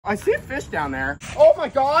I see a fish down there. Oh my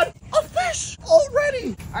God, a fish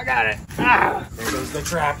already. I got it. Ah, there goes the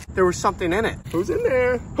trap. There was something in it. Who's in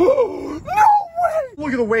there? Oh, no way.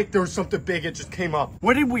 Look at the wake. There was something big. It just came up.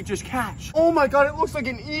 What did we just catch? Oh my God, it looks like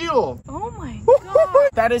an eel. Oh my God.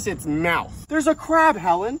 That is its mouth. There's a crab,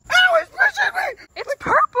 Helen. Ow, it's pushing me. It's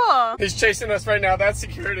purple. He's chasing us right now. That's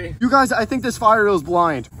security. You guys, I think this fire eel is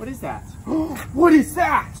blind. What is that? What is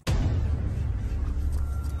that?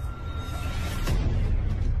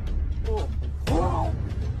 Oh. Oh.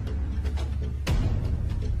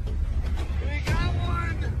 We got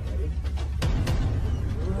one.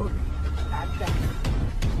 Look at that.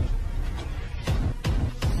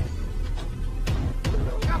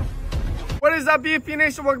 What is up, BFP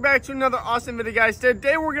Nation? Welcome back to another awesome video, guys.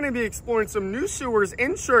 Today we're going to be exploring some new sewers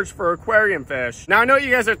in search for aquarium fish. Now I know what you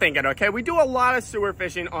guys are thinking, okay? We do a lot of sewer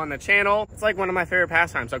fishing on the channel. It's like one of my favorite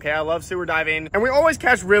pastimes, okay? I love sewer diving and we always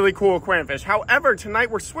catch really cool aquarium fish. However, tonight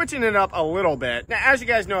we're switching it up a little bit. Now, as you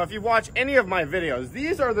guys know, if you watch any of my videos,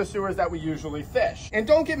 these are the sewers that we usually fish. And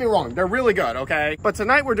don't get me wrong, they're really good, okay? But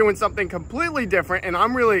tonight we're doing something completely different and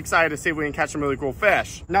I'm really excited to see if we can catch some really cool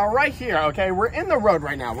fish. Now right here, okay, we're in the road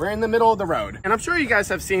right now. We're in the middle of the road. And I'm sure you guys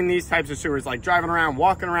have seen these types of sewers, like driving around,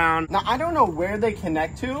 walking around. Now, I don't know where they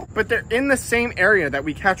connect to, but they're in the same area that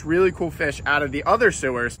we catch really cool fish out of the other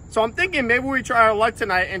sewers. So I'm thinking maybe we try our luck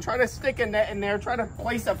tonight and try to stick a net in there, try to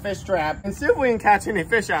place a fish trap and see if we can catch any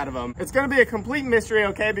fish out of them. It's going to be a complete mystery,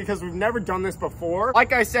 okay, because we've never done this before.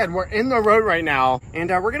 Like I said, we're in the road right now and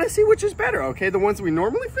we're going to see which is better, okay? The ones we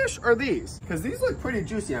normally fish or these? Because these look pretty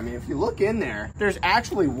juicy. I mean, if you look in there, there's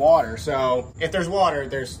actually water. So if there's water,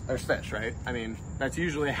 there's fish, right? I mean, that's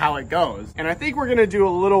usually how it goes. And I think we're gonna do a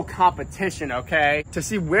little competition, okay? To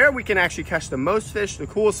see where we can actually catch the most fish, the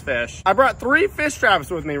coolest fish. I brought 3 fish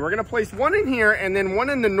traps with me. We're gonna place one in here and then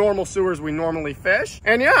one in the normal sewers we normally fish.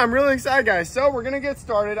 And yeah, I'm really excited, guys. So we're gonna get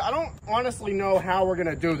started. I don't honestly know how we're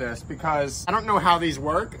gonna do this because I don't know how these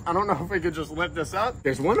work. I don't know if we could just lift this up.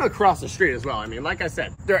 There's one across the street as well. I mean, like I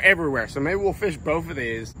said, they're everywhere. So maybe we'll fish both of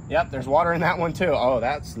these. Yep, there's water in that one too. Oh,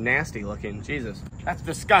 that's nasty looking. Jesus, that's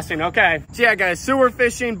disgusting. Okay, so yeah, guys, sewer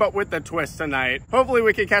fishing, but with the twist tonight. Hopefully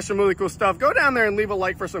we can catch some really cool stuff. Go down there and leave a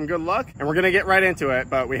like for some good luck. And we're gonna get right into it,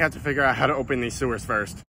 but we have to figure out how to open these sewers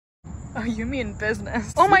first. Oh, you mean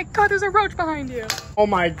business. Oh my God, there's a roach behind you. Oh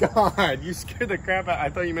my God, you scared the crap out. I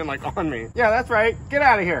thought you meant like on me. Yeah, that's right. Get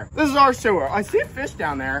out of here. This is our sewer. I see a fish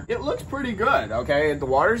down there. It looks pretty good, okay? The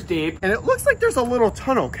water's deep and it looks like there's a little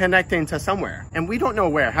tunnel connecting to somewhere and we don't know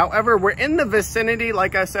where. However, we're in the vicinity,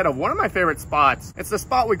 like I said, of one of my favorite spots. It's the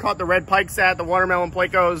spot we caught the red pikes at, the watermelon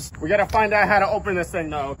plecos. We gotta find out how to open this thing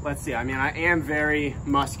though. Let's see. I mean, I am very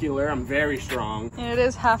muscular. I'm very strong. And it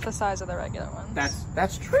is half the size of the regular ones.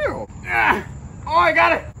 That's true. Ah. Oh, I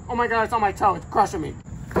got it. Oh my God, it's on my toe. It's crushing me.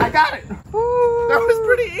 I got it. Ooh. That was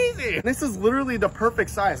pretty easy. This is literally the perfect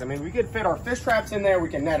size. I mean, we could fit our fish traps in there. We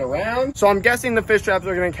can net around. So I'm guessing the fish traps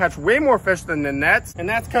are going to catch way more fish than the nets. And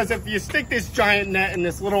that's because if you stick this giant net in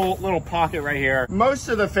this little pocket right here, most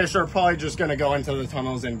of the fish are probably just going to go into the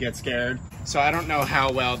tunnels and get scared. So I don't know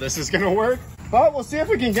how well this is going to work. But we'll see if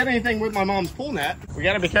we can get anything with my mom's pool net. We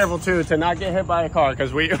gotta be careful too to not get hit by a car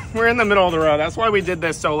because we're in the middle of the road. That's why we did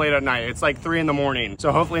this so late at night. It's like 3 in the morning.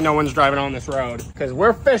 So hopefully no one's driving on this road because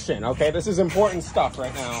we're fishing, okay? This is important stuff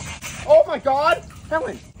right now. Oh my God,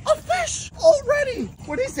 Helen, a fish already.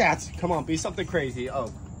 What is that? Come on, be something crazy.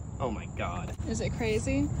 Oh my God. Is it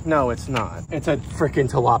crazy? No, it's not. It's a freaking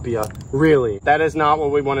tilapia. Really. That is not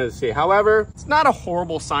what we wanted to see. However, it's not a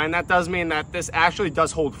horrible sign. That does mean that this actually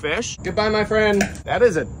does hold fish. Goodbye, my friend. That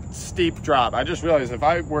is a steep drop. I just realized if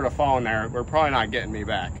I were to fall in there, we're probably not getting me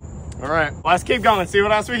back. All right, let's keep going, see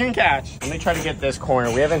what else we can catch. Let me try to get this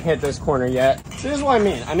corner. We haven't hit this corner yet. So this is what I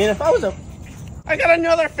mean. I mean, if I was I got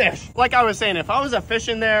another fish. Like I was saying, if I was a fish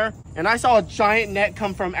in there and I saw a giant net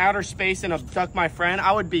come from outer space and abduct my friend,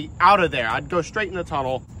 I would be out of there. I'd go straight in the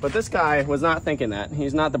tunnel. But this guy was not thinking that.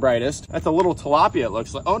 He's not the brightest. That's a little tilapia, it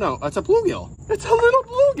looks like. Oh no, that's a bluegill. It's a little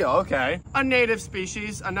bluegill, okay. A native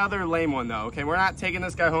species, another lame one though, okay? We're not taking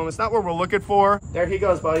this guy home. It's not what we're looking for. There he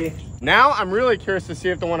goes, buddy. Now I'm really curious to see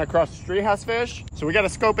if the one across the street has fish. So we got to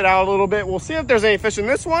scope it out a little bit. We'll see if there's any fish in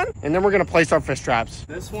this one, and then we're going to place our fish traps.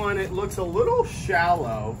 This one, it looks a little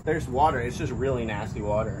shallow. There's water. It's just really nasty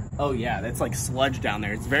water. Oh yeah, that's like sludge down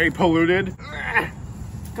there. It's very polluted.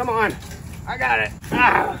 Come on. I got it.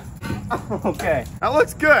 Okay, that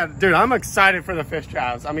looks good. Dude, I'm excited for the fish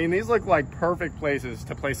traps. I mean, these look like perfect places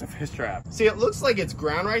to place a fish trap. See, it looks like it's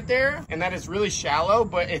ground right there and that is really shallow,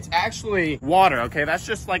 but it's actually water, okay? That's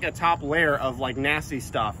just like a top layer of like nasty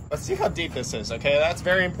stuff. Let's see how deep this is, okay? That's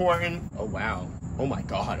very important. Oh, wow. Oh my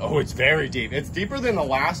God. Oh, it's very deep. It's deeper than the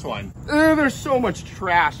last one. There's so much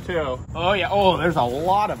trash too. Oh yeah. Oh, there's a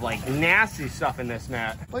lot of like nasty stuff in this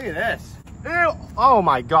net. Look at this. Ew. Oh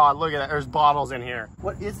my God, look at that. There's bottles in here.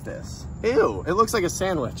 What is this? Ew, it looks like a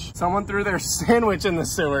sandwich. Someone threw their sandwich in the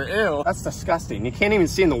sewer. Ew, that's disgusting. You can't even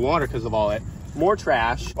see in the water because of all it. More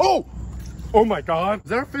trash. Oh, oh my God. Is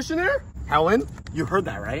there a fish in there? Helen, you heard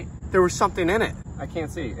that, right? There was something in it. I can't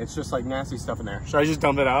see. It's just like nasty stuff in there. Should I just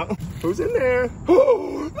dump it out? Who's in there?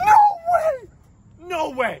 Oh, no way. No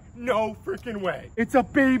way. No freaking way. It's a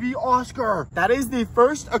baby Oscar. That is the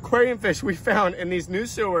first aquarium fish we found in these new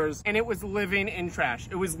sewers, and it was living in trash.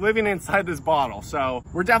 It was living inside this bottle. So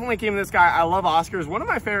we're definitely keeping this guy. I love Oscars. One of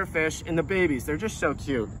my favorite fish, and the babies, they're just so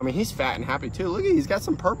cute. I mean, he's fat and happy too. Look at, he's got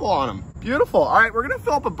some purple on him. Beautiful. All right, we're gonna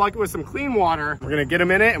fill up a bucket with some clean water. We're gonna get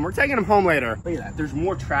him in it, and we're taking him home later. Look at that. There's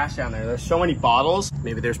more trash down there. There's so many bottles.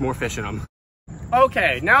 Maybe there's more fish in them.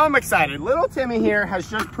 Okay, now I'm excited. Little Timmy here has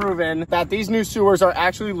just proven that these new sewers are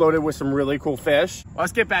actually loaded with some really cool fish.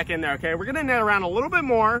 Let's get back in there, okay? We're gonna net around a little bit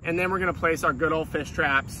more, and then we're gonna place our good old fish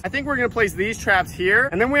traps. I think we're gonna place these traps here,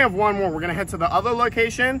 and then we have one more. We're gonna head to the other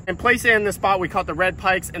location and place it in the spot we caught the red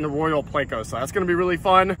pikes and the royal plecos. So that's gonna be really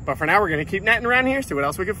fun. But for now, we're gonna keep netting around here, see what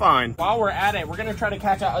else we can find. While we're at it, we're gonna try to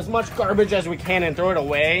catch out as much garbage as we can and throw it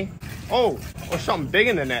away. Oh, there's something big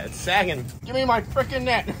in the net. It's sagging. Give me my freaking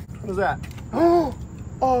net. What is that? Oh,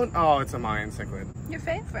 it's a Mayan cichlid. Your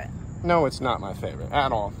favorite? No, it's not my favorite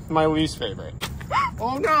at all. My least favorite.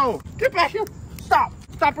 Oh no, get back here. Stop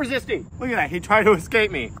resisting. Look at that, he tried to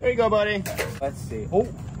escape me. There you go, buddy. Let's see. Oh,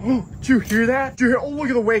 did you hear that? Did you hear? Oh, look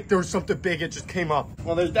at the wake. There was something big, it just came up.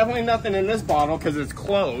 Well, there's definitely nothing in this bottle because it's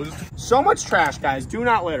closed. So much trash, guys. Do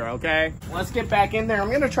not litter, okay? Let's get back in there.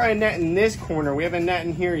 I'm gonna try a net in this corner. We haven't net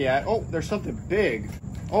in here yet. Oh, there's something big.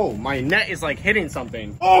 Oh, my net is like hitting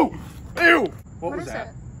something. Oh, ew. What was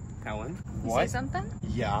that? Helen, what? You see something?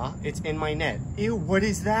 Yeah, it's in my net. Ew, what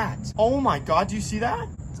is that? Oh my God, do you see that?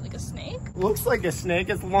 It's like a snake? Looks like a snake.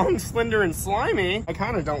 It's long, slender, and slimy. I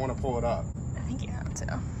kind of don't want to pull it up. I think you have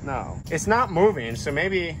to. No, it's not moving, so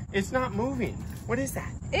maybe it's not moving. What is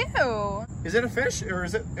that? Ew. Is it a fish or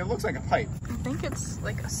is it? It looks like a pipe. I think it's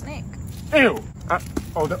like a snake. Ew.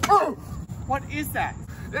 Oh, what is that?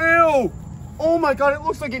 Ew. Oh my God, it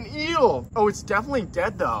looks like an eel. Oh, it's definitely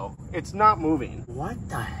dead though. It's not moving. What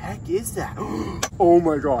the heck is that? Oh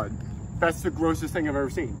my God. That's the grossest thing I've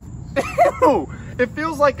ever seen. Ew. It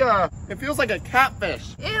feels like a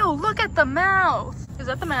catfish. Ew, look at the mouth. Is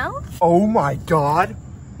that the mouth? Oh my God.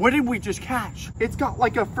 What did we just catch? It's got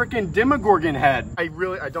like a freaking demogorgon head. I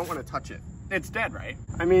don't want to touch it. It's dead, right?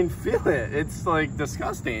 I mean, feel it. It's like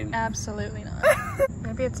disgusting. Absolutely not.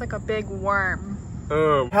 Maybe it's like a big worm.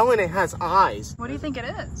 Helen, it has eyes. What do you think it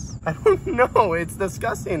is? I don't know. It's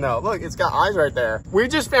disgusting though. Look, it's got eyes right there. We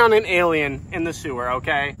just found an alien in the sewer,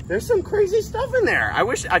 okay? There's some crazy stuff in there.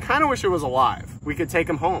 I kind of wish it was alive. We could take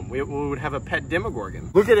him home. We would have a pet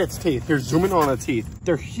demogorgon. Look at its teeth. Here, zoom in on its teeth.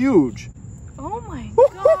 They're huge. Oh my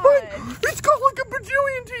God. It's got like a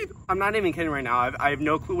bajillion teeth. I'm not even kidding right now. I have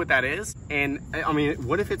no clue what that is. And I mean,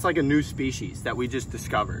 what if it's like a new species that we just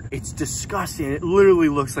discovered? It's disgusting. It literally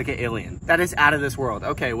looks like an alien. That is out of this world.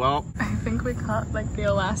 Okay, well. I think we caught like the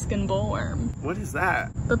Alaskan bullworm. What is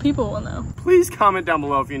that? The people will know. Please comment down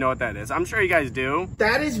below if you know what that is. I'm sure you guys do.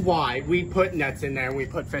 That is why we put nets in there and we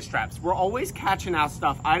put fish traps. We're always catching out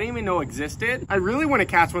stuff I didn't even know existed. I really want to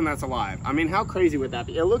catch one that's alive. I mean, how crazy would that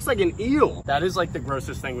be? It looks like an eel. That is like the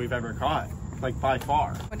grossest thing we've ever caught. Like by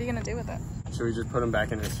far. What are you gonna do with it? Should we just put him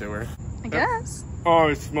back in his sewer? I guess. Oh,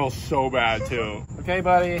 it smells so bad too. Okay,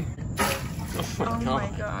 buddy. Oh my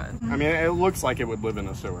God. I mean, it looks like it would live in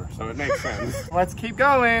a sewer, so it makes sense. Let's keep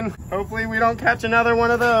going. Hopefully we don't catch another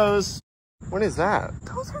one of those. What is that?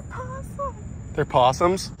 Those are possums. They're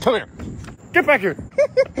possums? Come here. Get back here.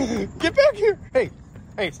 Get back here.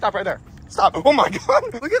 Hey, stop right there. Stop. Oh my God.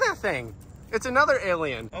 Look at that thing. It's another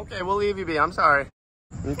alien. Okay, we'll leave you be. I'm sorry.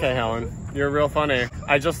 Okay, Helen, you're real funny.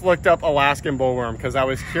 I just looked up Alaskan bullworm because I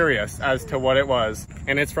was curious as to what it was,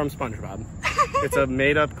 and it's from SpongeBob. It's a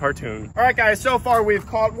made-up cartoon. All right, guys, so far we've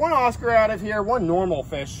caught one Oscar out of here, one normal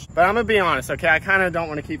fish, but I'm gonna be honest, okay? I kind of don't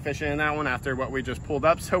want to keep fishing in that one after what we just pulled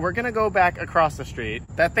up, so we're gonna go back across the street.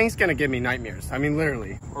 That thing's gonna give me nightmares. I mean,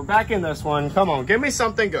 literally. We're back in this one. Come on, give me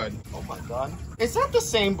something good. Oh my God. Is that the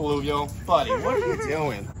same bluegill? Buddy, what are you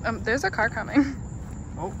doing? There's a car coming.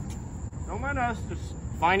 Oh, don't mind us, just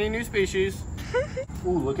finding new species.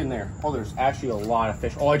 Ooh, look in there. Oh, there's actually a lot of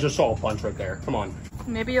fish. Oh, I just saw a bunch right there. Come on.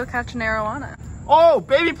 Maybe you'll catch an arowana. Oh,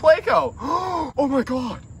 baby pleco. Oh my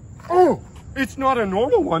God. Oh, it's not a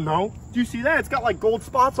normal one though. Do you see that? It's got like gold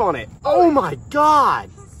spots on it. Oh my God.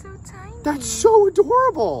 He's so tiny. That's so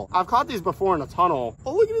adorable. I've caught these before in a tunnel.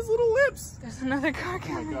 Oh, look at his little lips. There's another car Oh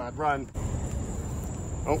coming. my God, run.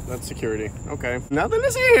 Oh, that's security. Okay. Nothing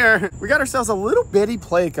is here. We got ourselves a little bitty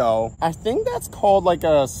pleco. I think that's called like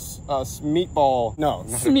a meatball. No.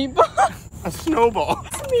 Meatball. A snowball.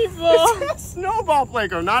 Meatball. It's a snowball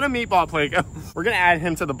pleco, not a meatball pleco. We're gonna add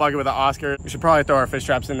him to the bucket with an Oscar. We should probably throw our fish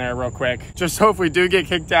traps in there real quick. Just so if we do get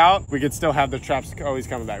kicked out, we could still have the traps. Oh, he's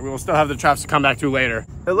coming back. We will still have the traps to come back to later.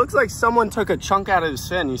 It looks like someone took a chunk out of his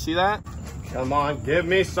fin. You see that? Come on, give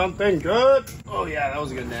me something good. Oh yeah, that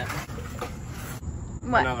was a good net.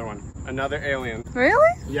 What? Another one. Another alien.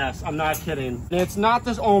 Really? Yes, I'm not kidding. It's not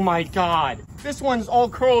this. Oh my God. This one's all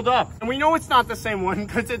curled up. And we know it's not the same one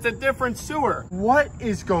because it's a different sewer. What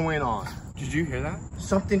is going on? Did you hear that?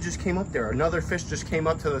 Something just came up there. Another fish just came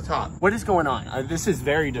up to the top. What is going on? This is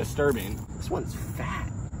very disturbing. This one's fat.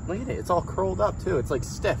 Look at it. It's all curled up too. It's like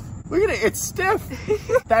stiff. Look at it. It's stiff.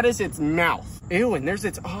 That is its mouth. Ew, and there's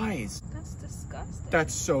its eyes. That's disgusting.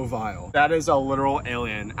 That's so vile. That is a literal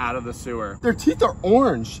alien out of the sewer. Their teeth are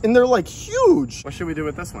orange and they're like huge. What should we do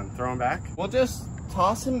with this one? Throw him back? We'll just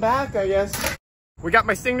toss him back, I guess. We got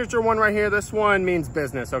my signature one right here. This one means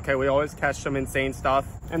business, okay? We always catch some insane stuff.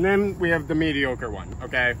 And then we have the mediocre one,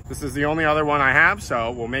 okay? This is the only other one I have,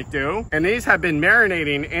 so we'll make do. And these have been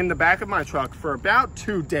marinating in the back of my truck for about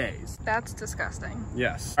 2 days. That's disgusting.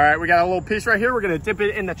 Yes. All right, we got a little piece right here. We're gonna dip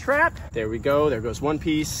it in the trap. There we go. There goes one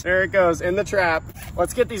piece. There it goes in the trap.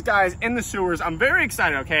 Let's get these guys in the sewers. I'm very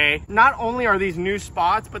excited, okay? Not only are these new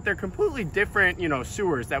spots, but they're completely different, you know,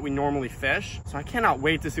 sewers that we normally fish. So I cannot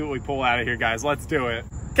wait to see what we pull out of here, guys. Let's do it.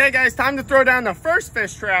 Okay, guys, time to throw down the first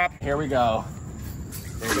fish trap. Here we go.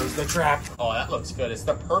 There goes the trap. Oh, that looks good. It's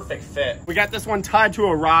the perfect fit. We got this one tied to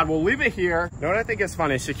a rod. We'll leave it here. You know what I think is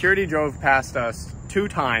funny? Security drove past us 2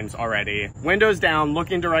 times already. Windows down,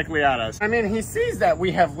 looking directly at us. I mean, he sees that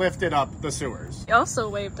we have lifted up the sewers. He also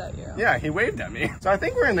waved at you. Yeah, he waved at me. So I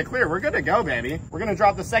think we're in the clear. We're good to go, baby. We're gonna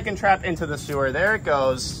drop the second trap into the sewer. There it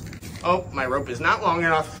goes. Oh, my rope is not long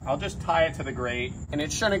enough. I'll just tie it to the grate, and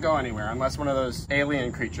it shouldn't go anywhere unless one of those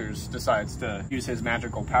alien creatures decides to use his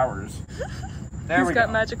magical powers. There we go. He's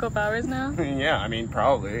got magical powers now? Yeah, I mean,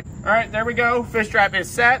 probably. All right, there we go. Fish trap is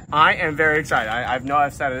set. I am very excited. I know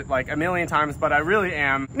I've said it like a million times, but I really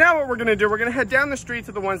am. Now what we're gonna do, we're gonna head down the street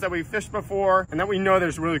to the ones that we fished before and that we know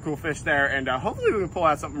there's really cool fish there, and hopefully we can pull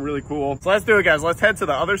out something really cool. So let's do it, guys. Let's head to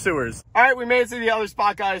the other sewers. All right, we made it to the other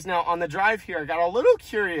spot, guys. Now on the drive here, I got a little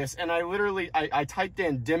curious, and I typed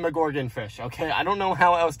in Demogorgon fish, okay? I don't know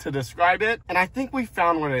how else to describe it, and I think we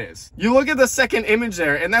found what it is. You look at the second image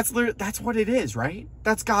there, and that's what it is, right?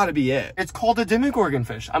 That's gotta be it. It's called a Demogorgon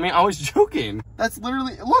fish. I mean, I was joking. That's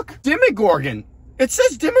literally, look, Demogorgon. It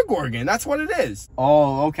says Demogorgon. That's what it is.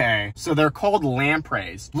 Oh, okay. So they're called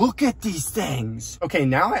lampreys. Look at these things. Okay,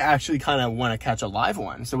 now I actually kind of want to catch a live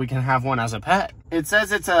one so we can have one as a pet. It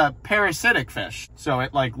says it's a parasitic fish. So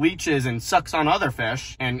it like leeches and sucks on other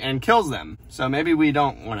fish and kills them. So maybe we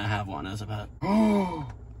don't want to have one as a pet.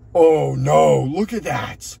 Oh no, look at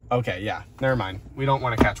that. Okay, yeah, never mind. We don't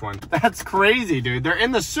want to catch one. That's crazy, dude. They're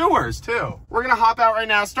in the sewers too. We're gonna hop out right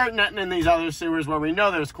now, start netting in these other sewers where we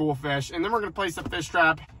know there's cool fish, and then we're gonna place a fish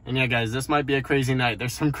trap. And yeah, guys, this might be a crazy night.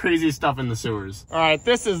 There's some crazy stuff in the sewers. All right,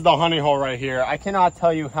 this is the honey hole right here. I cannot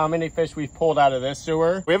tell you how many fish we've pulled out of this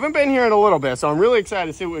sewer. We haven't been here in a little bit, so I'm really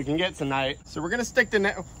excited to see what we can get tonight. So we're gonna stick the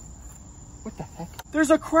net. What the heck?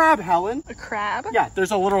 There's a crab, Helen. A crab? Yeah,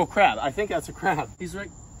 there's a little crab. I think that's a crab. He's right.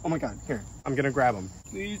 Oh my God, here. I'm gonna grab him.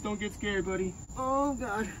 Please don't get scared, buddy. Oh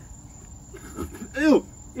God. Ew,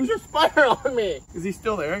 there's a spider on me. Is he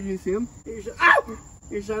still there? Can you see him? Ow!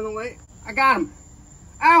 You shine the light? I got him.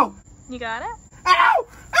 Ow! You got it? Ow!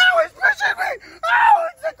 Ow, he's pushing me! Ow,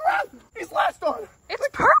 it's a crab! He's latched on. It's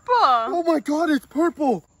purple! Oh my God, it's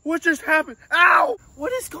purple. What just happened? Ow!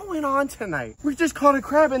 What is going on tonight? We just caught a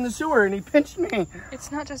crab in the sewer and he pinched me.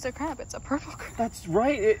 It's not just a crab, it's a purple crab. That's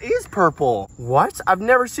right, it is purple. What? I've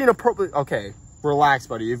never seen a purple. Okay, relax,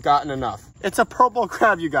 buddy. You've gotten enough. It's a purple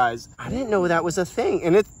crab, you guys. I didn't know that was a thing.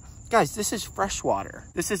 And guys, this is freshwater.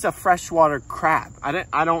 This is a freshwater crab.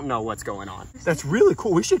 I don't know what's going on. That's really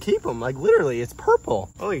cool. We should keep him. Like literally, it's purple.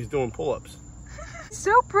 Oh, he's doing pull-ups.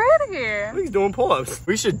 So pretty. He's doing pull-ups.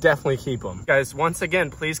 We should definitely keep him. Guys, once again,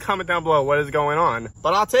 please comment down below what is going on.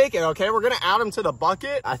 But I'll take it, okay? We're gonna add him to the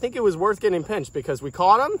bucket. I think it was worth getting pinched because we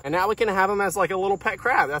caught him and now we can have him as like a little pet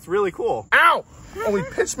crab. That's really cool. Ow! Oh, he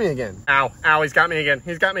pinched me again. Ow, ow, he's got me again.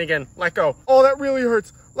 He's got me again. Let go. Oh, that really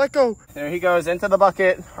hurts. Let go. There he goes into the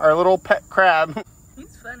bucket, our little pet crab.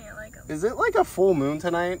 He's funny, I like him. Is it like a full moon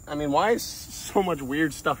tonight? I mean, why is so much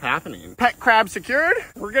weird stuff happening? Pet crab secured.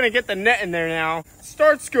 We're gonna get the net in there now,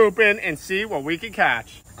 start scooping and see what we can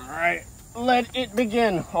catch. All right, let it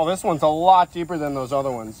begin. Oh, this one's a lot deeper than those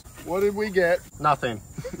other ones. What did we get? Nothing.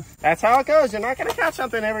 That's how it goes. You're not gonna catch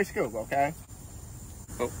something every scoop, okay?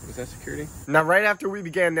 Oh, was that security? Now, right after we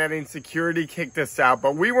began netting, security kicked us out,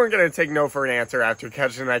 but we weren't gonna take no for an answer after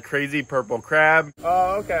catching that crazy purple crab.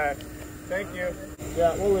 Oh, okay. Thank you.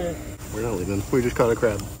 Yeah, we'll leave. We're not leaving. We just caught a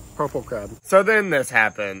crab. Purple crab. So then this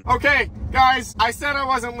happened. Okay, guys, I said I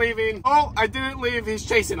wasn't leaving. Oh, I didn't leave. He's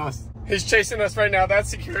chasing us. He's chasing us right now. That's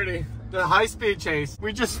security. The high-speed chase.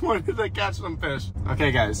 We just wanted to catch some fish.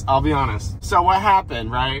 Okay, guys, I'll be honest. So what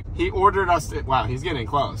happened, right? He ordered us to, wow, he's getting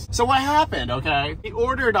close. So what happened, okay? He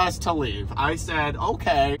ordered us to leave. I said,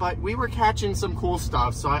 okay, but we were catching some cool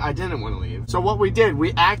stuff, so I didn't want to leave. So what we did,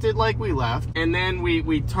 we acted like we left, and then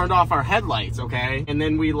we turned off our headlights, okay? And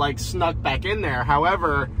then we like snuck back in there.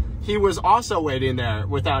 However, he was also waiting there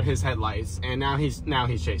without his headlights, and now he's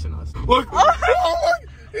chasing us. Look! Oh, look!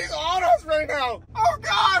 He's on us right now. Oh,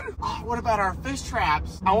 God. Oh, what about our fish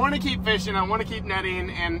traps? I want to keep fishing. I want to keep netting,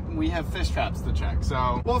 and we have fish traps to check.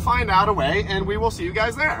 So we'll find out a way, and we will see you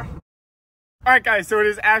guys there. All right, guys, so it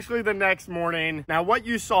is actually the next morning. Now, what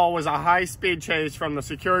you saw was a high-speed chase from the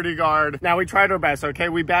security guard. Now, we tried our best, okay?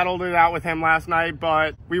 We battled it out with him last night,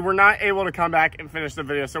 but we were not able to come back and finish the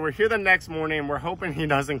video. So we're here the next morning, and we're hoping he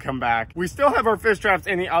doesn't come back. We still have our fish traps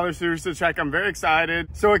in the other sewers to check. I'm very excited.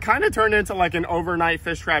 So it kind of turned into like an overnight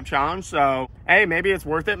fish trap challenge. So, hey, maybe it's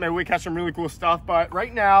worth it. Maybe we catch some really cool stuff. But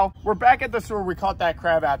right now, we're back at the sewer we caught that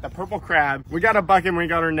crab at, the purple crab. We got a bucket and we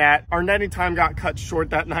got our net. Our netting time got cut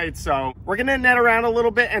short that night, so we're gonna net around a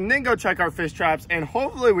little bit and then go check our fish traps, and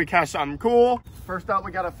hopefully we catch something cool. First up,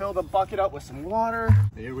 we gotta fill the bucket up with some water.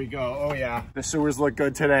 Here we go. Oh yeah, the sewers look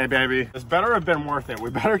good today, baby. This better have been worth it. We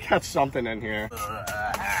better catch something in here. Oh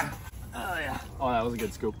yeah. Oh, that was a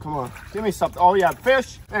good scoop. Come on, give me something. Oh yeah,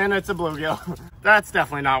 fish, and it's a bluegill. That's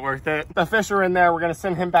definitely not worth it. The fish are in there. We're gonna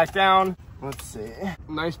send him back down. Let's see.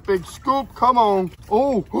 Nice big scoop. Come on.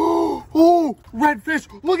 Oh, oh, redfish.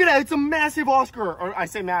 Look at that. It's a massive Oscar. Or I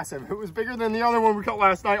say massive. It was bigger than the other one we caught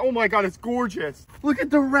last night. Oh my God, it's gorgeous. Look at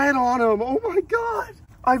the red on him. Oh my God.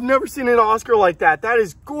 I've never seen an Oscar like that. That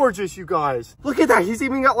is gorgeous, you guys. Look at that. He's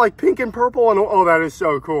even got like pink and purple. And oh, that is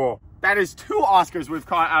so cool. That is 2 Oscars we've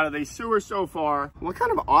caught out of these sewers so far. What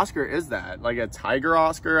kind of Oscar is that? Like a tiger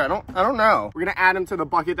Oscar? I don't know. We're gonna add him to the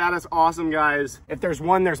bucket. That is awesome, guys. If there's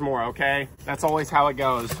one, there's more, okay? That's always how it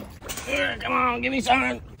goes. Here, come on, give me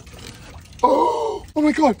something. Oh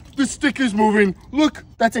my God, the stick is moving. Look,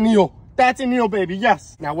 that's an eel. That's an eel, baby,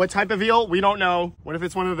 yes. Now, what type of eel? We don't know. What if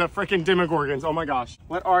it's one of the freaking Demogorgons? Oh my gosh.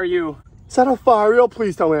 What are you? Is that a fire eel?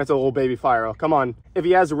 Please tell me that's a little baby fire eel. Come on. If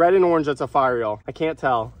he has red and orange, that's a fire eel. I can't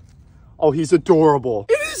tell. Oh, he's adorable.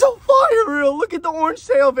 It is a fire eel. Look at the orange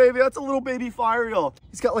tail, baby. That's a little baby fire eel.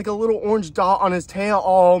 He's got like a little orange dot on his tail.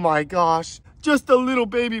 Oh my gosh. Just a little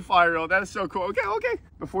baby fire eel. That is so cool. Okay.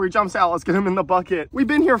 Before he jumps out, let's get him in the bucket. We've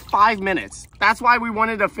been here 5 minutes. That's why we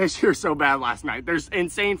wanted to fish here so bad last night. There's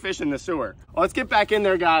insane fish in the sewer. Well, let's get back in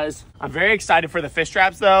there, guys. I'm very excited for the fish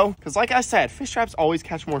traps though, because like I said, fish traps always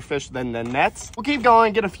catch more fish than the nets. We'll keep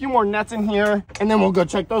going, get a few more nets in here, and then we'll go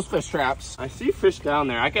check those fish traps. I see fish down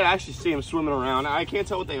there. I can actually see them swimming around. I can't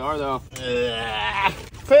tell what they are though.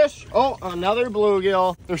 Fish. Oh, another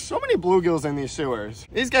bluegill. There's so many bluegills in these sewers.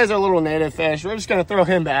 These guys are little native fish. We're just gonna throw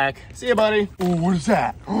him back. See you, buddy. Ooh, what is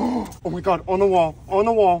that? Oh my God, on the wall, on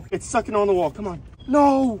the wall. It's sucking on the wall, come on.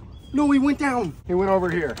 No, he went down. He went over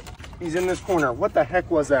here. He's in this corner. What the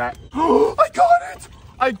heck was that? Oh,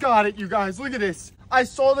 I got it, you guys, look at this. I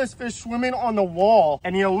saw this fish swimming on the wall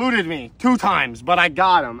and he eluded me 2 times, but I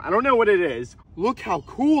got him. I don't know what it is. Look how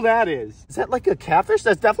cool that is. Is that like a catfish?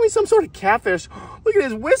 That's definitely some sort of catfish. Look at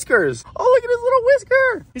his whiskers. Oh, look at his little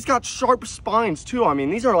whisker. He's got sharp spines too. I mean,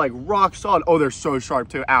 these are like rock solid. Oh, they're so sharp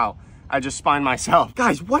too. Ow. I just spined myself.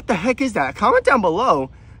 Guys, what the heck is that? Comment down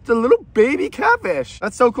below. It's a little baby catfish.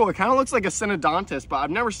 That's so cool. It kind of looks like a synodontis, but I've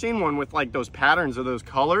never seen one with like those patterns or those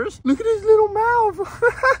colors. Look at his little mouth. Look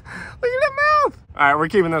at that mouth. All right, we're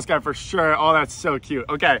keeping this guy for sure. Oh, that's so cute.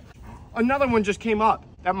 Okay, another one just came up.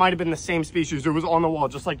 That might have been the same species. It was on the wall,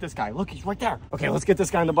 just like this guy. Look, he's right there. Okay, let's get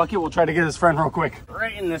this guy in the bucket. We'll try to get his friend real quick.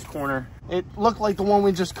 Right in this corner. It looked like the one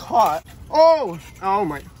we just caught. Oh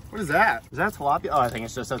my. What is that? Is that tilapia? Oh, I think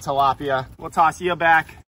it's just a tilapia. We'll toss you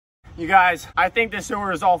back. You guys, I think this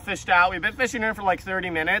sewer is all fished out. We've been fishing here for like 30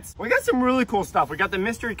 minutes. We got some really cool stuff. We got the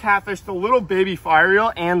mystery catfish, the little baby fire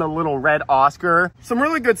eel, and the little red Oscar. Some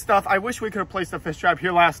really good stuff. I wish we could have placed a fish trap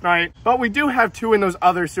here last night, but we do have 2 in those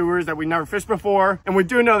other sewers that we never fished before, and we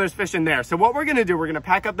do know there's fish in there. So what we're gonna do, we're gonna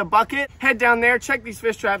pack up the bucket, head down there, check these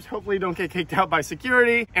fish traps. Hopefully don't get kicked out by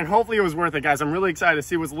security, and hopefully it was worth it, guys. I'm really excited to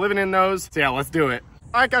see what's living in those. So yeah, let's do it.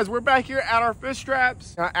 All right, guys, we're back here at our fish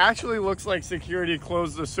traps. Now, it actually looks like security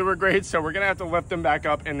closed the sewer grate, so we're gonna have to lift them back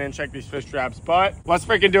up and then check these fish traps. But let's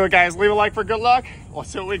freaking do it, guys. Leave a like for good luck. Let's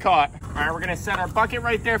see what we caught. All right, we're gonna set our bucket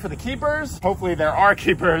right there for the keepers. Hopefully there are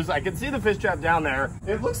keepers. I can see the fish trap down there.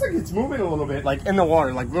 It looks like it's moving a little bit, like in the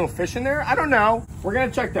water, like little fish in there. I don't know. We're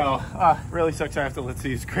gonna check though. Really sucks I have to lift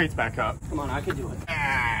these crates back up. Come on, I can do it.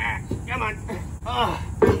 Come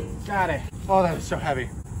on. Got it. Oh, that is so heavy.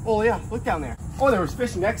 Oh yeah, look down there. Oh, there was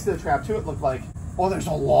fish next to the trap too, it looked like. Oh, there's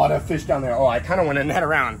a lot of fish down there. Oh, I kind of want to net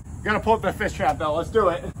around. Gonna pull up the fish trap though, let's do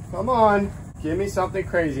it. Come on, give me something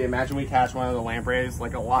crazy. Imagine we catch one of the lampreys,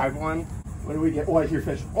 like a live one. What do we get? Oh, I hear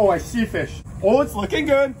fish. Oh, I see fish. Oh, it's looking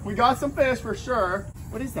good. We got some fish for sure.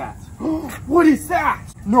 What is that? What is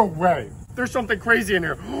that? No way. There's something crazy in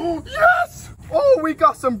here. Yes! Oh, we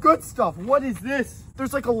got some good stuff. What is this?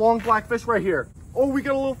 There's like a long black fish right here. Oh, we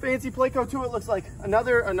got a little fancy pleco too. It looks like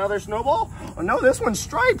another snowball. Oh no, this one's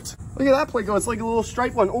striped. Look at that pleco. It's like a little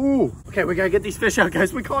striped one. Ooh. Okay, we gotta get these fish out,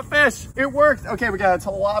 guys. We caught fish. It worked. Okay, we got a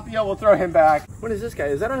tilapia. We'll throw him back. What is this guy?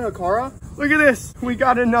 Is that an akara? Look at this. We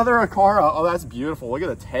got another akara. Oh, that's beautiful. Look at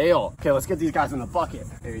the tail. Okay, let's get these guys in the bucket.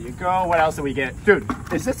 There you go. What else did we get? Dude,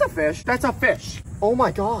 is this a fish? That's a fish. Oh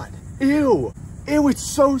my God. Ew. Ew, it's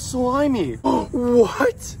so slimy.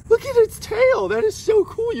 What? Look at its tail. That is so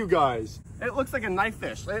cool, you guys. It looks like a knife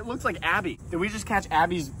fish. It looks like Abby. Did we just catch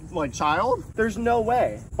Abby's like child? There's no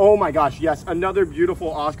way. Oh my gosh, yes, another beautiful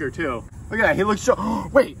Oscar too. Look at that, he looks so,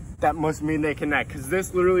 wait, that must mean they connect because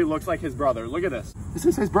this literally looks like his brother. Look at this. This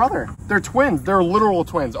is his brother. They're twins. They're literal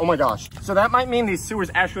twins. Oh my gosh. So that might mean these sewers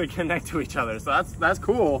actually connect to each other. So that's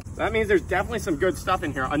cool. That means there's definitely some good stuff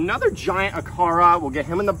in here. Another giant akara. We'll get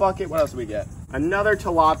him in the bucket. What else do we get? Another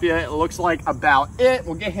tilapia. It looks like about it.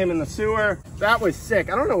 We'll get him in the sewer. That was sick.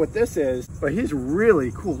 I don't know what this is, but he's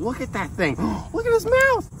really cool. Look at that thing. Look at his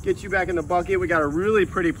mouth. Get you back in the bucket. We got a really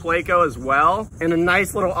pretty pleco as well and a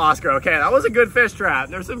nice little Oscar. Okay, that was a good fish trap.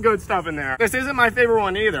 There's some good stuff in there. This isn't my favorite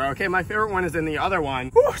one either. Okay, my favorite one is in the other one.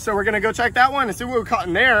 Whew, so we're gonna go check that one and see what we caught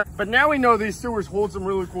in there. But now we know these sewers hold some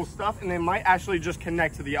really cool stuff and they might actually just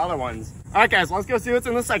connect to the other ones. All right, guys, let's go see what's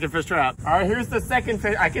in the second fish trap. All right, here's the second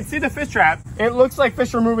fish. I can see the fish trap. It looks like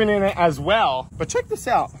fish are moving in it as well. But check this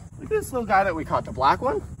out. Look at this little guy that we caught, the black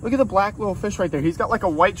one. Look at the black little fish right there. He's got like a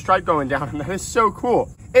white stripe going down, and that is so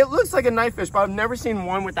cool. It looks like a knife fish, but I've never seen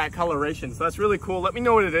one with that coloration, so that's really cool. Let me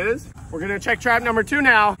know what it is. We're gonna check trap number 2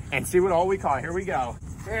 now and see what all we caught. Here we go.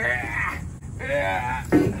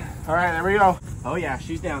 All right, there we go. Oh yeah,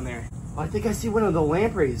 she's down there. Oh, I think I see one of the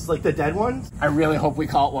lampreys, like the dead ones. I really hope we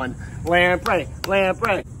caught one. Lamprey,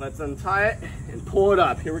 lamprey. Let's untie it and pull it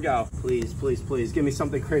up. Here we go. Please, please, please, give me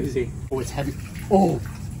something crazy. Oh, it's heavy. Oh,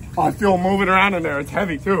 I feel it moving around in there. It's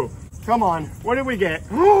heavy too. Come on, what did we get?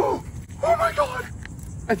 Oh my God.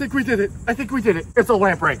 I think we did it. I think we did it. It's a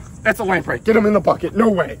lamprey. That's a lamprey. Get him in the bucket. No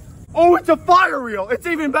way. Oh, it's a fire reel. It's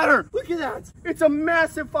even better. Look at that. It's a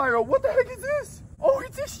massive fire reel. What the heck is this? Oh,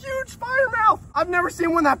 it's this huge fire mouth. I've never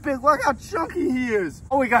seen one that big. Look how chunky he is.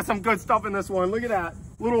 Oh, we got some good stuff in this one. Look at that.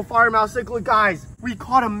 Little fire mouth cichlid. Guys, we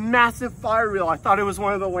caught a massive fire reel. I thought it was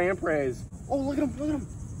one of the lampreys. Oh, look at him. Look at him.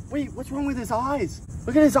 Wait, what's wrong with his eyes?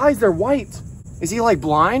 Look at his eyes. They're white. Is he like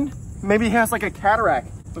blind? Maybe he has like a cataract.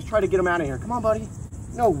 Let's try to get him out of here. Come on, buddy.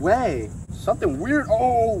 No way. Something weird.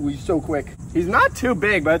 Oh, he's so quick. He's not too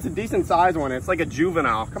big, but it's a decent size one. It's like a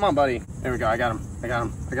juvenile. Come on, buddy. There we go. I got him. I got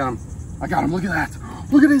him. I got him. I got him. Look at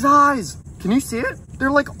that. Look at his eyes. Can you see it?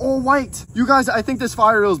 They're like all white. You guys, I think this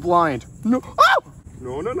fire reel is blind. No. Oh!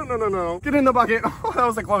 No. Get in the bucket. Oh, that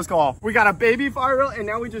was a close call. We got a baby fire reel, and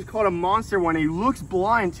now we just caught a monster one. He looks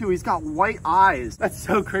blind too. He's got white eyes. That's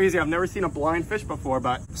so crazy. I've never seen a blind fish before,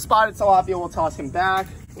 but spotted tilapia. We'll toss him back.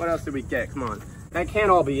 What else did we get? Come on. That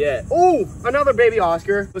can't all be it. Oh, another baby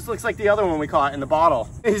Oscar. This looks like the other one we caught in the bottle.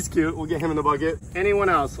 He's cute. We'll get him in the bucket. Anyone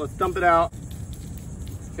else? Let's dump it out.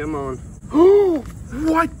 Come on. Oh,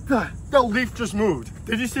 what the? The leaf just moved.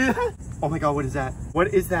 Did you see that? Oh my God, what is that?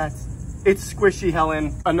 What is that? It's squishy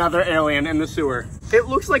Helen, another alien in the sewer. It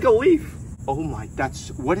looks like a leaf. Oh my,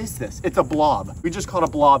 what is this? It's a blob. We just caught a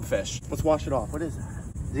blob fish. Let's wash it off. What is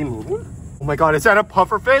that? Is he moving? Oh my God, is that a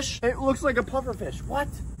puffer fish? It looks like a puffer fish. What?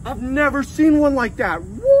 I've never seen one like that.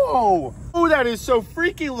 Whoa. Oh, that is so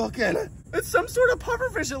freaky looking. It's some sort of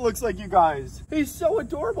pufferfish, it looks like, you guys. He's so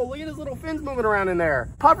adorable. Look at his little fins moving around in there.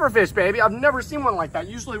 Pufferfish, baby. I've never seen one like that.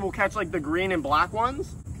 Usually we'll catch like the green and black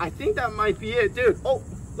ones. I think that might be it, dude. Oh,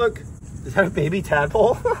 look. Is that a baby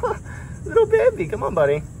tadpole? Little baby. Come on,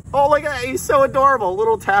 buddy. Oh, look at that. He's so adorable.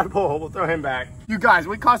 Little tadpole. We'll throw him back. You guys,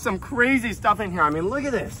 we caught some crazy stuff in here. I mean, look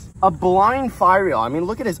at this. A blind fire reel. I mean,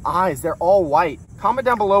 look at his eyes. They're all white. Comment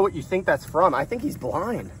down below what you think that's from. I think he's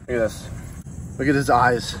blind. Look at this. Look at his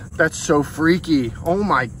eyes. That's so freaky. Oh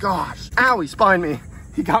my gosh. Ow, he spined me.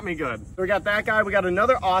 He got me good. So we got that guy. We got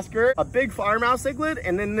another Oscar, a big firemouth cichlid,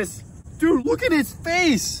 and then this, dude, look at his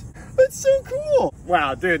face. That's so cool.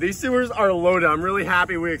 Wow, dude, these sewers are loaded. I'm really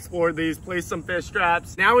happy we explored these, placed some fish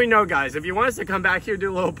traps. Now we know, guys, if you want us to come back here,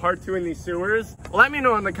 do a little part 2 in these sewers, let me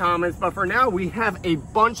know in the comments. But for now, we have a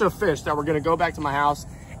bunch of fish that we're gonna go back to my house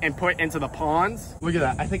and put into the ponds. Look at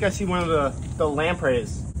that. I think I see one of the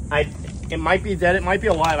lampreys. It might be dead, it might be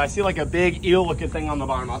alive. I see like a big eel looking thing on the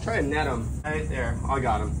bottom. I'll try to net him. Right there, I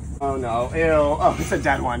got him. Oh no, ew, oh, it's a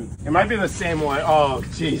dead one. It might be the same one. Oh,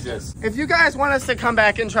 Jesus. If you guys want us to come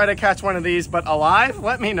back and try to catch one of these, but alive,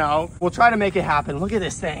 let me know. We'll try to make it happen. Look at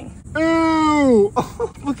this thing. Ooh,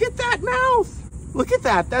 oh, look at that mouth. Look at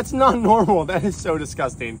that, that's not normal. That is so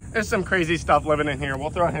disgusting. There's some crazy stuff living in here.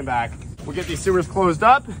 We'll throw him back. We'll get these sewers closed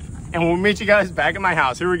up and we'll meet you guys back at my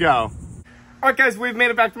house. Here we go. All right, guys, we've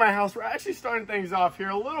made it back to my house. We're actually starting things off here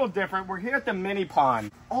a little different. We're here at the mini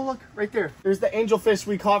pond. Oh, look, right there. There's the angelfish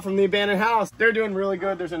we caught from the abandoned house. They're doing really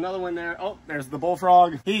good. There's another one there. Oh, there's the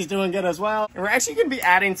bullfrog. He's doing good as well. And we're actually gonna be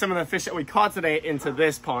adding some of the fish that we caught today into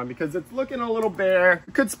this pond because it's looking a little bare.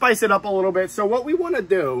 We could spice it up a little bit. So what we wanna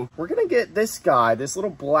do, we're gonna get this guy, this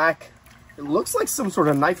little black, it looks like some sort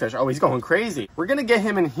of night fish. Oh, he's going crazy. We're gonna get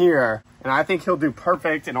him in here and I think he'll do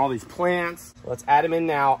perfect in all these plants. So let's add him in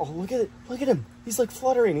now. Oh, look at it, look at him. He's like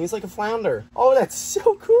fluttering, he's like a flounder. Oh, that's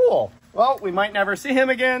so cool. Well, we might never see him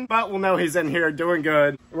again, but we'll know he's in here doing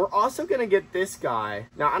good. We're also gonna get this guy.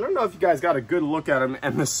 Now, I don't know if you guys got a good look at him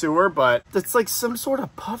in the sewer, but it's like some sort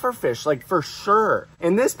of pufferfish, like for sure.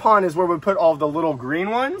 And this pond is where we put all the little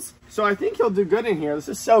green ones. So I think he'll do good in here. This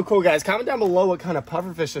is so cool, guys. Comment down below what kind of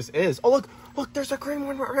pufferfish this is. Oh, look, there's a green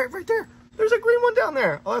one right there. There's a green one down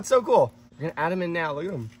there. Oh, that's so cool. We're gonna add him in now, look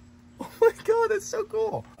at him. Oh my God, that's so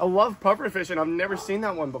cool. I love pufferfish and I've never seen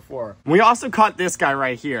that one before. We also caught this guy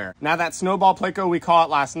right here. Now that snowball pleco we caught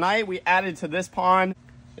last night, we added to this pond.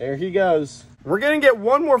 There he goes. We're gonna get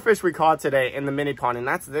one more fish we caught today in the mini pond, and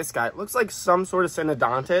that's this guy. It looks like some sort of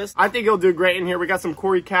synodontis. I think he'll do great in here. We got some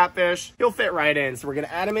Cory catfish. He'll fit right in, so we're gonna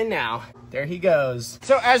add him in now. There he goes.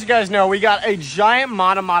 So as you guys know, we got a giant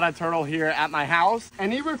mata turtle here at my house,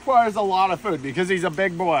 and he requires a lot of food because he's a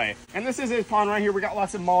big boy. And this is his pond right here. We got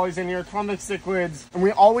lots of mollies in here, tons of cichlids, and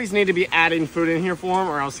we always need to be adding food in here for him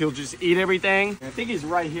or else he'll just eat everything. And I think he's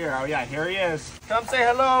right here. Oh yeah, here he is. Come say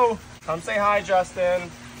hello. Come say hi,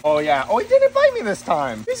 Justin. Oh yeah, oh he didn't bite me this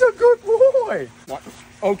time. He's a good boy. What?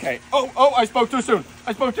 Okay, oh, I spoke too soon.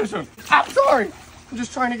 I spoke too soon. I'm sorry. I'm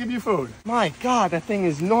just trying to give you food. My God, that thing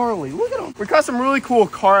is gnarly. Look at him. We got some really cool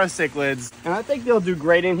Cara cichlids, and I think they'll do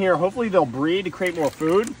great in here. Hopefully they'll breed to create more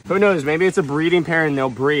food. Who knows, maybe it's a breeding pair and they'll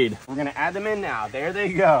breed. We're gonna add them in now. There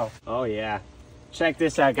they go. Oh yeah. Check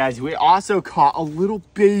this out, guys. We also caught a little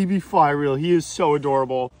baby fire eel. He is so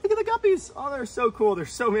adorable. Look at the guppies. Oh, they're so cool.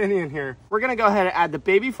 There's so many in here. We're gonna go ahead and add the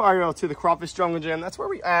baby fire eel to the crawfish jungle gym. That's where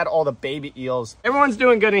we add all the baby eels. Everyone's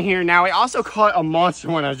doing good in here. Now, we also caught a monster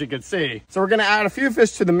one, as you can see. So we're gonna add a few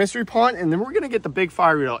fish to the mystery pond, and then we're gonna get the big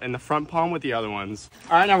fire eel in the front pond with the other ones.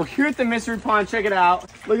 All right, now we're here at the mystery pond. Check it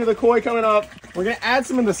out. Look at the koi coming up. We're gonna add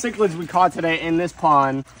some of the cichlids we caught today in this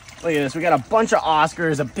pond. Look at this, we got a bunch of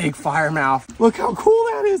Oscars, a big firemouth. Look how cool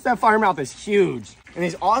that is. That firemouth is huge. And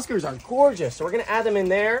these Oscars are gorgeous. So we're gonna add them in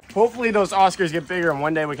there. Hopefully those Oscars get bigger and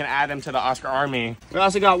one day we can add them to the Oscar army. We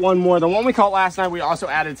also got one more. The one we caught last night, we also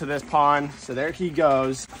added to this pond. So there he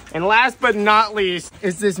goes. And last but not least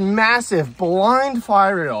is this massive blind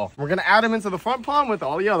fire eel. We're gonna add him into the front pond with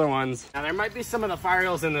all the other ones. Now there might be some of the fire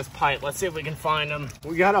eels in this pipe. Let's see if we can find them.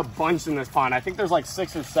 We got a bunch in this pond. I think there's like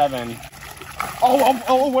 6 or 7.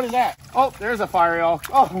 Oh, what is that? Oh, there's a fire eel.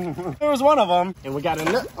 Oh, there was one of them. And we got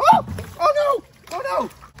another. Oh no.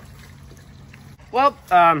 Well,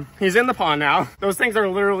 he's in the pond now. Those things are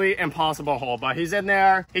literally impossible to hold, but he's in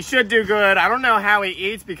there. He should do good. I don't know how he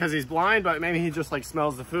eats because he's blind, but maybe he just like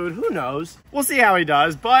smells the food. Who knows? We'll see how he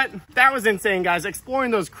does, but that was insane, guys.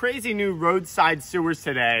 Exploring those crazy new roadside sewers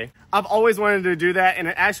today. I've always wanted to do that, and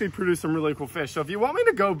it actually produced some really cool fish. So if you want me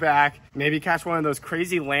to go back, maybe catch one of those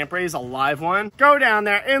crazy lampreys, a live one, go down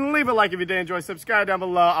there and leave a like if you did enjoy. Subscribe down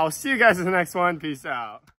below. I'll see you guys in the next one. Peace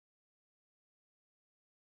out.